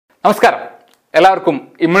നമസ്കാരം, എല്ലാവർക്കും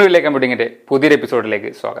ഇമ്മ്യൂണിലെ കമ്പ്യൂട്ടിങ്ങിന്റെ പുതിയൊരു എപ്പിസോഡിലേക്ക്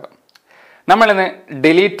സ്വാഗതം. നമ്മളിന്ന്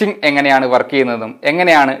ഡിലീറ്റിംഗ് എങ്ങനെയാണ് വർക്ക് ചെയ്യുന്നതും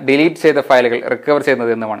എങ്ങനെയാണ് ഡിലീറ്റ് ചെയ്ത ഫയലുകൾ റിക്കവർ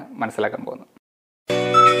ചെയ്യുന്നത് എന്നുമാണ് മനസ്സിലാക്കാൻ പോകുന്നത്.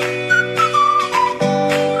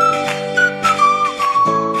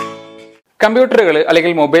 കമ്പ്യൂട്ടറുകൾ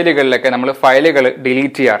അല്ലെങ്കിൽ മൊബൈലുകളിലൊക്കെ നമ്മൾ ഫയലുകൾ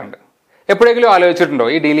ഡിലീറ്റ് ചെയ്യാറുണ്ട്. എപ്പോഴെങ്കിലും ആലോചിച്ചിട്ടുണ്ടോ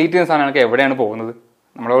ഈ ഡിലീറ്റ് ചെയ്യുന്ന സാധനങ്ങൾക്ക് എവിടെയാണ് പോകുന്നത്?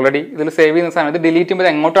 നമ്മൾ ഓൾറെഡി ഇതിൽ സേവ് ചെയ്യുന്ന സാധനം ഇത് ഡിലീറ്റ് ചെയ്യുമ്പോൾ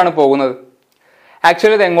എങ്ങോട്ടാണ് പോകുന്നത്?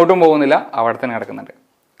 ആക്ച്വലി ഇത് എങ്ങോട്ടും പോകുന്നില്ല, അവിടെ തന്നെ കിടക്കുന്നുണ്ട്.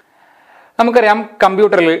 നമുക്കറിയാം,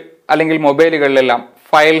 കമ്പ്യൂട്ടറിൽ അല്ലെങ്കിൽ മൊബൈലുകളിലെല്ലാം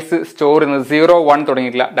ഫയൽസ് സ്റ്റോർ ചെയ്യുന്നത് 0, 1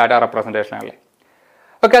 തുടങ്ങിയിട്ടുള്ള ഡാറ്റ റെപ്രസെൻറ്റേഷനാണല്ലേ.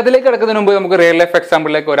 ഓക്കെ, അതിലേക്ക് കിടക്കുന്നതിന് മുമ്പ് നമുക്ക് റിയൽ ലൈഫ്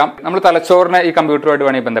എക്സാമ്പിളിലേക്ക് വരാം. നമ്മൾ തലച്ചോറിനെ ഈ കമ്പ്യൂട്ടറുമായിട്ട്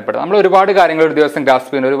വേണമെങ്കിൽ ബന്ധപ്പെടാം. നമ്മൾ ഒരുപാട് കാര്യങ്ങൾ ഒരു ദിവസം ഗ്രാസ്പ്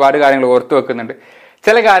ചെയ്യുന്നു, ഒരുപാട് കാര്യങ്ങൾ ഓർത്ത് വെക്കുന്നുണ്ട്.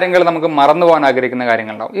 ചില കാര്യങ്ങൾ നമുക്ക് മറന്നു പോകാൻ ആഗ്രഹിക്കുന്ന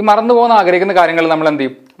കാര്യങ്ങളുണ്ടാവും. ഈ മറന്നു പോകാൻ ആഗ്രഹിക്കുന്ന കാര്യങ്ങൾ നമ്മൾ എന്ത്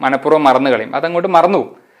ചെയ്യും? മനഃപൂർവ്വം മറന്നു കളയും. അതങ്ങോട്ട് മറന്നു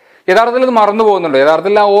പോകും. യഥാർത്ഥത്തിൽ ഇത് മറന്നു പോകുന്നുണ്ട്,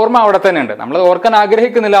 യഥാർത്ഥത്തിൽ ആ ഓർമ്മ അവിടെ തന്നെ ഉണ്ട്. നമ്മൾ ഓർക്കാൻ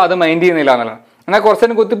ആഗ്രഹിക്കുന്നില്ല, അത് മൈൻഡ് ചെയ്യുന്നില്ല എന്നുള്ളതാണ്. എന്നാൽ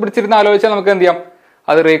കുറച്ചേരം കുത്തിപ്പിടിച്ചിരുന്ന് ആലോചിച്ചാൽ നമുക്ക് എന്ത് ചെയ്യാം?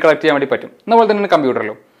 അത് റീകളക്ട് ചെയ്യാൻ വേണ്ടി പറ്റും. അതുപോലെ തന്നെ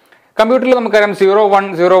കമ്പ്യൂട്ടറിൽ നമുക്കറിയാം 0, 1,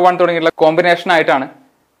 0, 1 തുടങ്ങിയിട്ടുള്ള കോമ്പിനേഷൻ ആയിട്ടാണ്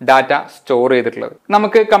ഡാറ്റ സ്റ്റോർ ചെയ്തിട്ടുള്ളത്.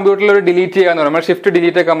 നമുക്ക് കമ്പ്യൂട്ടറിൽ ഒരു ഡിലീറ്റ് ചെയ്യാന്ന് പറയുമ്പോൾ ഷിഫ്റ്റ്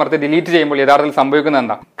ഡിലീറ്റ് ഒക്കെ അമർത്തി ഡിലീറ്റ് ചെയ്യുമ്പോൾ യഥാർത്ഥത്തിൽ സംഭവിക്കുന്നത്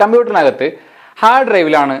എന്താ? കമ്പ്യൂട്ടറിനകത്ത് ഹാർഡ്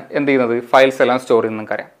ഡ്രൈവിലാണ് എന്ത് ചെയ്യുന്നത്? ഫയൽസ് എല്ലാം സ്റ്റോർ ചെയ്യുന്നത്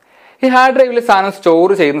നമുക്കറിയാം. ഈ ഹാർഡ് ഡ്രൈവിൽ സാധനം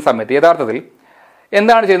സ്റ്റോർ ചെയ്യുന്ന സമയത്ത് യഥാർത്ഥത്തിൽ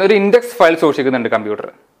എന്താണ് ചെയ്യുന്നത്? ഒരു ഇൻഡെക്സ് ഫയൽ സൂക്ഷിക്കുന്നുണ്ട് കമ്പ്യൂട്ടർ.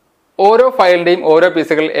 ഓരോ ഫയലിന്റെയും ഓരോ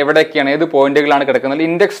പീസുകൾ എവിടേക്കാണ്, ഏത് പോയിന്റുകളാണ് കിടക്കുന്നത്,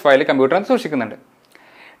 ഇൻഡെക്സ് ഫയൽ കമ്പ്യൂട്ടറിനകത്ത് സൂക്ഷിക്കുന്നുണ്ട്.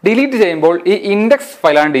 ഡിലീറ്റ് ചെയ്യുമ്പോൾ ഈ ഇൻഡെക്സ്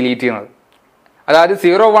ഫയലാണ് ഡിലീറ്റ് ചെയ്യുന്നത്. അതായത്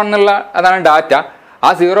 0, 1 എന്നുള്ള അതാണ് ഡാറ്റ. ആ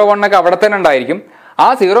 0, 1 ഒക്കെ അവിടെ തന്നെ ഉണ്ടായിരിക്കും. ആ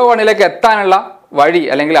 0, 1 എത്താനുള്ള വഴി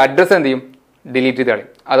അല്ലെങ്കിൽ അഡ്രസ്സ് എന്ത് ചെയ്യും? ഡിലീറ്റ് ചെയ്ത് കളയും.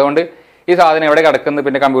 അതുകൊണ്ട് ഈ സാധനം എവിടെ കിടക്കുന്നത്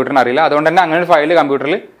പിന്നെ കമ്പ്യൂട്ടറിന് അറിയില്ല. അതുകൊണ്ട് തന്നെ അങ്ങനെ ഫയൽ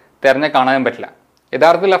കമ്പ്യൂട്ടറിൽ തിരഞ്ഞ് കാണാനും പറ്റില്ല.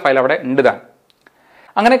 യഥാർത്ഥത്തിൽ ആ ഫയൽ അവിടെ ഉണ്ട് താൻ.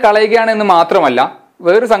 അങ്ങനെ കളയുകയാണെന്ന് മാത്രമല്ല,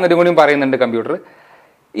 വേറൊരു സംഗതി കൂടിയും പറയുന്നുണ്ട് കമ്പ്യൂട്ടർ.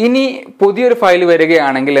 ഇനി പുതിയൊരു ഫയൽ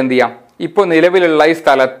വരികയാണെങ്കിൽ എന്ത് ചെയ്യാം? ഇപ്പോൾ നിലവിലുള്ള ഈ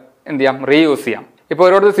സ്ഥലം എന്ത് ചെയ്യാം? റീയൂസ് ചെയ്യാം. ഇപ്പോൾ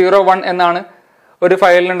ഓരോരുത്തർ 0, 1 എന്നാണ് ഒരു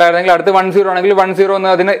ഫയലിലുണ്ടായിരുന്നെങ്കിൽ അടുത്ത് 10 ആണെങ്കിൽ 10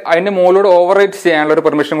 എന്ന് അതിന്റെ മുകളിലൂടെ ഓവർ റൈറ്റ് ചെയ്യാനുള്ള ഒരു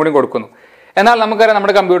പെർമിഷൻ കൂടി കൊടുക്കുന്നു. എന്നാൽ നമുക്കറിയാം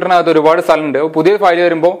നമ്മുടെ കമ്പ്യൂട്ടറിനകത്ത് ഒരുപാട് സ്ഥലമുണ്ട്. പുതിയൊരു ഫയൽ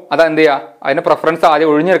വരുമ്പോൾ അത് എന്ത് ചെയ്യുക? അതിന്റെ പ്രിഫറൻസ് ആദ്യം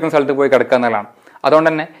ഒഴിഞ്ഞെടുക്കുന്ന സ്ഥലത്ത് പോയി കിടക്കുക എന്നുള്ളതാണ്. അതുകൊണ്ട്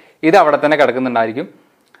തന്നെ ഇത് അവിടെ തന്നെ കിടക്കുന്നുണ്ടായിരിക്കും.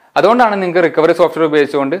 അതുകൊണ്ടാണ് നിങ്ങൾക്ക് റിക്കവറി സോഫ്റ്റ്വെയർ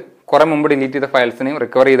ഉപയോഗിച്ചുകൊണ്ട് കുറെ മുമ്പ് ഡിലീറ്റ് ചെയ്ത ഫയൽസിനെയും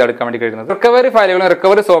റിക്കവർ ചെയ്തെടുക്കാൻ വേണ്ടി കഴിയുന്നത്. റിക്കവറി ഫയലുകളും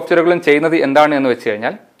റിക്കവറി സോഫ്റ്റ്വെയറുകളും ചെയ്യുന്നത് എന്താണ് എന്ന് വെച്ച്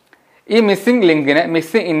കഴിഞ്ഞാൽ ഈ മിസ്സിംഗ് ലിങ്കിനെ,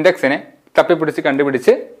 മിസ്സിംഗ് ഇൻഡെക്സിനെ തപ്പിപ്പിടിച്ച്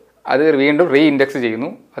കണ്ടുപിടിച്ച് അത് വീണ്ടും റീ ഇൻഡെക്സ് ചെയ്യുന്നു,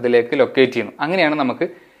 അതിലേക്ക് ലൊക്കേറ്റ് ചെയ്യുന്നു. അങ്ങനെയാണ് നമുക്ക്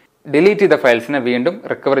ഡിലീറ്റ് ചെയ്ത ഫയൽസിനെ വീണ്ടും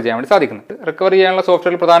റിക്കവർ ചെയ്യാൻ വേണ്ടി സാധിക്കുന്നത്. റിക്കവർ ചെയ്യാനുള്ള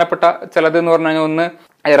സോഫ്റ്റ്വെയറിൽ പ്രധാനപ്പെട്ട ചിലത് എന്ന് പറഞ്ഞു കഴിഞ്ഞാൽ ഒന്ന്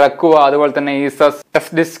റക്കുവ, അതുപോലെ തന്നെ ഈസസ്,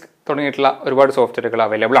 ടെസ്റ്റ് ഡിസ്ക് തുടങ്ങിയിട്ടുള്ള ഒരുപാട് സോഫ്റ്റ്വെയറുകൾ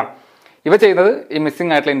അവൈലബിൾ ആണ്. ഇവ ചെയ്യുന്നത് ഈ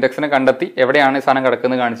മിസ്സിംഗ് ആയിട്ടുള്ള ഇൻഡെക്സിനെ കണ്ടെത്തി എവിടെയാണ് ഈ സാധനം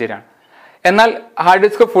കിടക്കുന്നത് കാണിച്ചു തരാണ്. എന്നാൽ ഹാർഡ്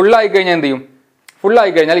ഡിസ്ക് ഫുൾ ആയി കഴിഞ്ഞാൽ എന്ത് ചെയ്യും? ഫുൾ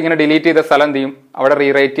ആയി കഴിഞ്ഞാൽ ഇങ്ങനെ ഡിലീറ്റ് ചെയ്ത സ്ഥലം എന്ത് ചെയ്യും? അവിടെ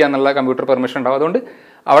റീറൈറ്റ് ചെയ്യാന്നുള്ള കമ്പ്യൂട്ടർ പെർമിഷൻ ഉണ്ടാവും. അതുകൊണ്ട്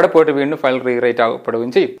അവിടെ പോയിട്ട് വീണ്ടും ഫയൽ റീറൈറ്റ് ആകപ്പെടുകയും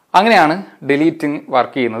ചെയ്യും. അങ്ങനെയാണ് ഡിലീറ്റിംഗ്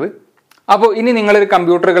വർക്ക് ചെയ്യുന്നത്. അപ്പോൾ ഇനി നിങ്ങളുടെ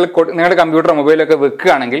കമ്പ്യൂട്ടർ മൊബൈലൊക്കെ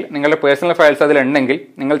വെക്കുകയാണെങ്കിൽ, നിങ്ങളുടെ പേഴ്സണൽ ഫയൽസ് അതിലുണ്ടെങ്കിൽ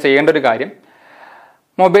നിങ്ങൾ ചെയ്യേണ്ട ഒരു കാര്യം,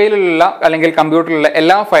 മൊബൈലിലുള്ള അല്ലെങ്കിൽ കമ്പ്യൂട്ടറിലുള്ള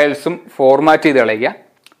എല്ലാ ഫയൽസും ഫോർമാറ്റ് ചെയ്ത് കളയുക.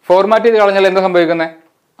 ഫോർമാറ്റ് ചെയ്ത് കളഞ്ഞാൽ എന്താ സംഭവിക്കുന്നത്?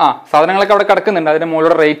 സാധനങ്ങളൊക്കെ അവിടെ കിടക്കുന്നുണ്ട്, അതിന്റെ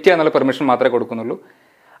മുകളിലൂടെ റൈറ്റ് ചെയ്യാന്നുള്ള പെർമിഷൻ മാത്രമേ കൊടുക്കുന്നുള്ളൂ.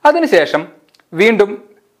 അതിനുശേഷം വീണ്ടും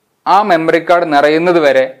ആ മെമ്മറി കാർഡ് നിറയുന്നത്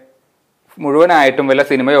വരെ മുഴുവനായിട്ടും വല്ല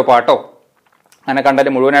സിനിമയോ പാട്ടോ അങ്ങനെ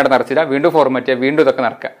കണ്ടാലും മുഴുവനായിട്ട് നിറച്ചില്ല, വീണ്ടും ഫോർമാറ്റ് ചെയ്യുക, വീണ്ടും ഇതൊക്കെ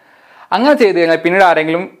നിറക്കുക. അങ്ങനെ ചെയ്ത് കഴിഞ്ഞാൽ പിന്നീട്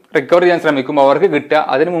ആരെങ്കിലും റിക്കവർ ചെയ്യാൻ ശ്രമിക്കുമ്പോൾ അവർക്ക് കിട്ടുക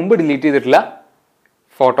അതിന് മുമ്പ് ഡിലീറ്റ് ചെയ്തിട്ടുള്ള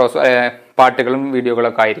ഫോട്ടോസ്, പാട്ടുകളും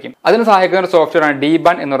വീഡിയോകളൊക്കെ ആയിരിക്കും. അതിന് സഹായിക്കുന്ന ഒരു സോഫ്റ്റ്വെയർ ആണ്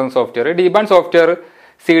ഡീബാൻ എന്ന് പറയുന്ന സോഫ്റ്റ്വെയർ. ഡീബാൻ സോഫ്റ്റ്വെയർ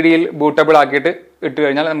CD-യിൽ ബൂട്ടബിൾ ആക്കിയിട്ട് ഇട്ട്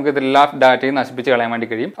കഴിഞ്ഞാൽ നമുക്ക് ഇതെല്ലാ ഡാറ്റയും നശിപ്പിച്ച് കളയാൻ വേണ്ടി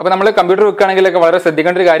കഴിയും. അപ്പോൾ നമ്മൾ കമ്പ്യൂട്ടർ വെക്കുകയാണെങ്കിലൊക്കെ വളരെ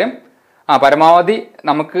ശ്രദ്ധിക്കേണ്ട ഒരു കാര്യം, പരമാവധി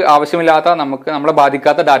നമുക്ക് ആവശ്യമില്ലാത്ത, നമ്മളെ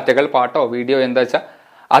ബാധിക്കാത്ത ഡാറ്റകൾ, പാട്ടോ വീഡിയോ എന്താ വെച്ചാൽ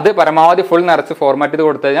അത് പരമാവധി ഫുൾ നിറച്ച് ഫോർമാറ്റ് ചെയ്ത്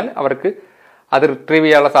കൊടുത്തു കഴിഞ്ഞാൽ അവർക്ക് അത് റിട്രീവ്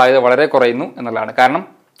ചെയ്യാനുള്ള സാധ്യത വളരെ കുറയുന്നു എന്നുള്ളതാണ്. കാരണം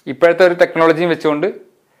ഇപ്പോഴത്തെ ഒരു ടെക്നോളജിയും വെച്ചുകൊണ്ട്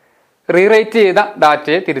റീറൈറ്റ് ചെയ്ത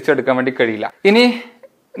ഡാറ്റയെ തിരിച്ചെടുക്കാൻ വേണ്ടി കഴിയില്ല. ഇനി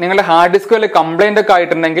നിങ്ങളുടെ ഹാർഡ് ഡിസ്ക് വല്ല കംപ്ലൈന്റ് ഒക്കെ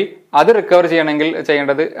ആയിട്ടുണ്ടെങ്കിൽ അത് റിക്കവർ ചെയ്യണമെങ്കിൽ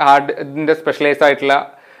ചെയ്യേണ്ടത് ഹാർഡിന്റെ സ്പെഷ്യലൈസ്ഡ് ആയിട്ടുള്ള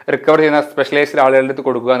റിക്കവർ ചെയ്യുന്ന സ്പെഷ്യലൈസ്ഡ് ആളുകളുടെ അടുത്ത്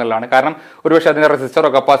കൊടുക്കുക എന്നുള്ളതാണ്. കാരണം ഒരുപക്ഷെ അതിന്റെ റെസിസ്റ്ററോ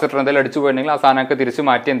കപ്പാസിറ്ററോ എന്തെങ്കിലും അടിച്ചു പോയിട്ടുണ്ടെങ്കിൽ ആ സാധനമൊക്കെ തിരിച്ച്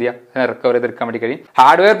മാറ്റി എന്ത് ചെയ്യുക? അതിനെ റിക്കവർ ചെയ്തെടുക്കാൻ വേണ്ടി കഴിയും.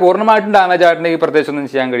 ഹാർഡ്വെയർ പൂർണ്ണമായിട്ടും ഡാമേജ് ആയിട്ടുണ്ടെങ്കിൽ പ്രത്യേകിച്ച് ഒന്നും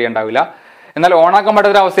ചെയ്യാൻ കഴിയുണ്ടാവില്ല. എന്നാൽ ഓണാക്കാൻ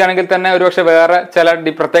പറ്റാത്ത ഒരു അവസ്ഥയാണെങ്കിൽ തന്നെ ഒരുപക്ഷെ വേറെ ചില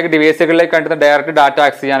പ്രത്യേക ഡിവൈസുകളിലേക്ക് കണ്ടിട്ട് ഡയറക്റ്റ് ഡാറ്റ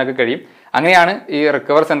ആക്സസ് ചെയ്യാനൊക്കെ കഴിയും. അങ്ങനെയാണ് ഈ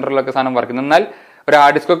റിക്കവർ സെന്ററിലൊക്കെ സാധനം വർക്ക് ചെയ്യുന്നത്. എന്നാൽ ഒരു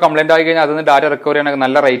ഹാർഡ് ഡിസ്ക് കംപ്ലൈന്റ് ആയി കഴിഞ്ഞാൽ അതിന് ഡാറ്റ റിക്കവർ ചെയ്യാനൊക്കെ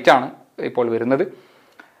നല്ല റേറ്റ് ആണ് ഇപ്പോൾ വരുന്നത്.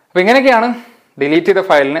 അപ്പോൾ ഇങ്ങനെയൊക്കെയാണ് ഡിലീറ്റ് ചെയ്ത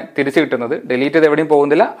ഫയലിന് തിരിച്ചു കിട്ടുന്നത്. ഡിലീറ്റ് ചെയ്ത് എവിടെയും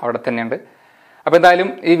പോകുന്നില്ല, അവിടെ തന്നെയുണ്ട്. അപ്പോൾ എന്തായാലും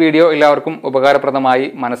ഈ വീഡിയോ എല്ലാവർക്കും ഉപകാരപ്രദമായി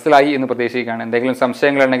മനസ്സിലായി എന്ന് പ്രതീക്ഷിക്കുകയാണ്. എന്തെങ്കിലും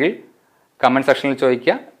സംശയങ്ങളുണ്ടെങ്കിൽ കമന്റ് സെക്ഷനിൽ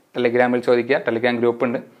ചോദിക്കുക, ടെലിഗ്രാമിൽ ചോദിക്കുക, ടെലിഗ്രാം ഗ്രൂപ്പ്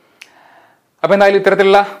ഉണ്ട്. അപ്പോൾ എന്തായാലും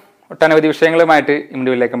ഇത്തരത്തിലുള്ള ഒട്ടനവധി വിഷയങ്ങളുമായിട്ട്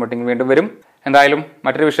ഇമ്മ്യൂണിലെ കമ്പ്യൂട്ടിംഗ് വീണ്ടും വരും. എന്തായാലും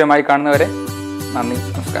മറ്റൊരു വിഷയമായി കാണുന്നവരെ നന്ദി,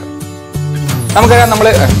 നമസ്കാരം. നമുക്കറിയാം,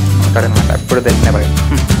 എപ്പോഴും തന്നെ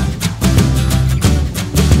പറയും